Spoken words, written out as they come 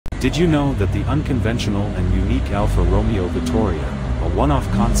Did you know that the unconventional and unique Alfa Romeo Vittoria, a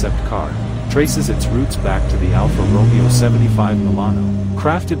one-off concept car, traces its roots back to the Alfa Romeo 75 Milano?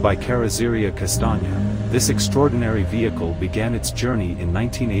 Crafted by Carrozzeria Castagna, this extraordinary vehicle began its journey in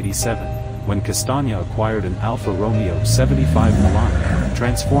 1987, when Castagna acquired an Alfa Romeo 75 Milano,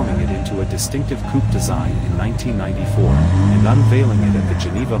 transforming it into a distinctive coupe design in 1994, and unveiling it at the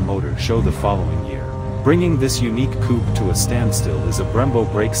Geneva Motor Show the following year. Bringing this unique coupe to a standstill is a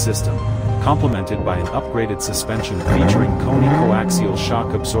Brembo brake system, complemented by an upgraded suspension featuring Koni coaxial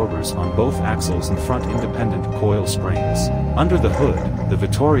shock absorbers on both axles and front independent coil springs. Under the hood, the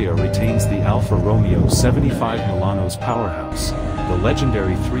Vittoria retains the Alfa Romeo 75 Milano's powerhouse, the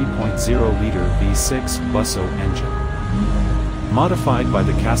legendary 3.0-liter V6 Busso engine. Modified by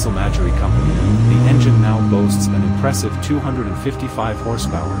the Casalmaggiore company, the engine now boasts an impressive 255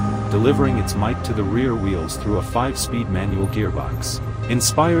 horsepower, delivering its might to the rear wheels through a 5-speed manual gearbox.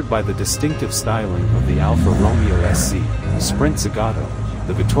 Inspired by the distinctive styling of the Alfa Romeo SC Sprint Zagato,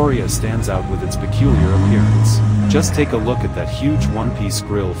 the Vittoria stands out with its peculiar appearance. Just take a look at that huge one-piece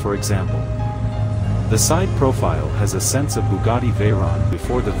grille, for example. The side profile has a sense of Bugatti Veyron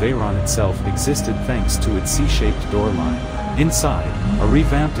before the Veyron itself existed, thanks to its C-shaped door line. Inside, a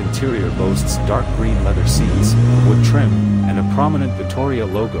revamped interior boasts dark green leather seats, wood trim, and a prominent Vittoria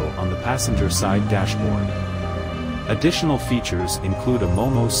logo on the passenger side dashboard. Additional features include a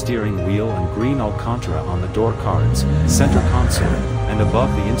Momo steering wheel and green Alcantara on the door cards, center console, and above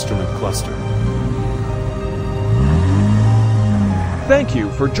the instrument cluster. Thank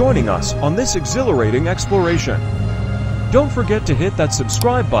you for joining us on this exhilarating exploration. Don't forget to hit that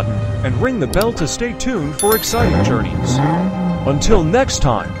subscribe button and ring the bell to stay tuned for exciting journeys. Until next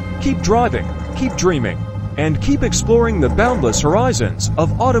time, keep driving, keep dreaming, and keep exploring the boundless horizons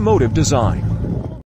of automotive design.